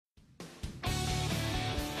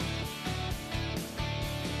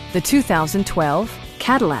the 2012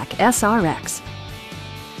 Cadillac SRX.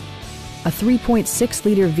 A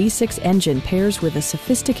 3.6-liter V6 engine pairs with a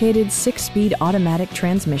sophisticated 6-speed automatic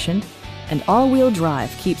transmission, and all-wheel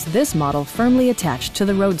drive keeps this model firmly attached to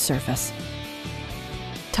the road surface.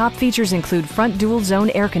 Top features include front dual-zone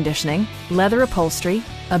air conditioning, leather upholstery,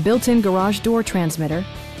 a built-in garage door transmitter,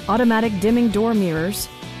 automatic dimming door mirrors,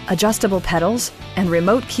 adjustable pedals, and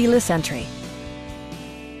remote keyless entry.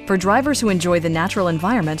 For drivers who enjoy the natural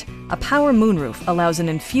environment, a power moonroof allows an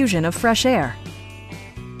infusion of fresh air.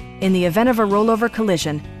 In the event of a rollover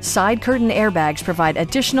collision, side curtain airbags provide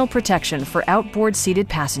additional protection for outboard seated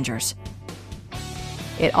passengers.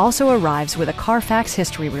 It also arrives with a Carfax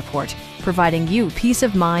history report, providing you peace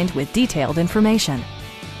of mind with detailed information.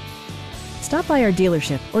 Stop by our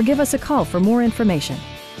dealership or give us a call for more information.